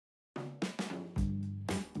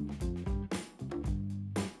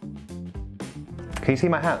Can you see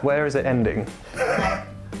my hat? Where is it ending?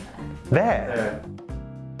 There!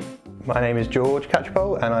 My name is George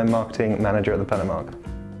Catchpole and I'm Marketing Manager at the Planet Mark.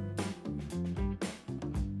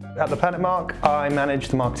 At the Planet Mark, I manage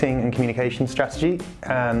the marketing and communication strategy,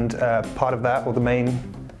 and part of that, or the main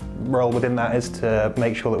role within that, is to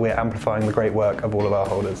make sure that we're amplifying the great work of all of our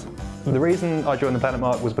holders. The reason I joined the Planet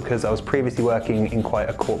Mark was because I was previously working in quite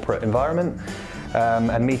a corporate environment,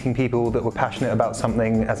 and meeting people that were passionate about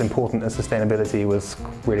something as important as sustainability was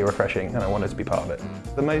really refreshing, and I wanted to be part of it.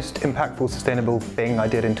 The most impactful sustainable thing I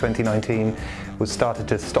did in 2019 was started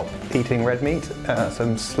to stop eating red meat, so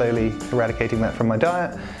I'm slowly eradicating that from my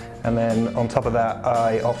diet, and then on top of that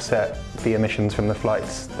I offset the emissions from the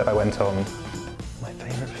flights that I went on. My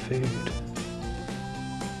favourite food?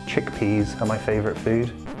 Chickpeas are my favourite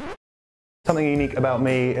food. Something unique about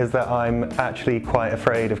me is that I'm actually quite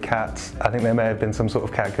afraid of cats. I think there may have been some sort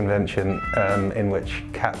of cat convention in which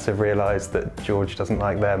cats have realised that George doesn't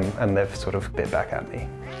like them and they've sort of bit back at me.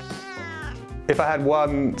 If I had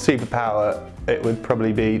one superpower, it would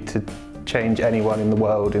probably be to change anyone in the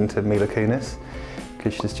world into Mila Kunis,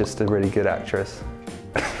 because she's just a really good actress.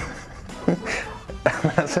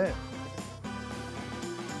 That's it.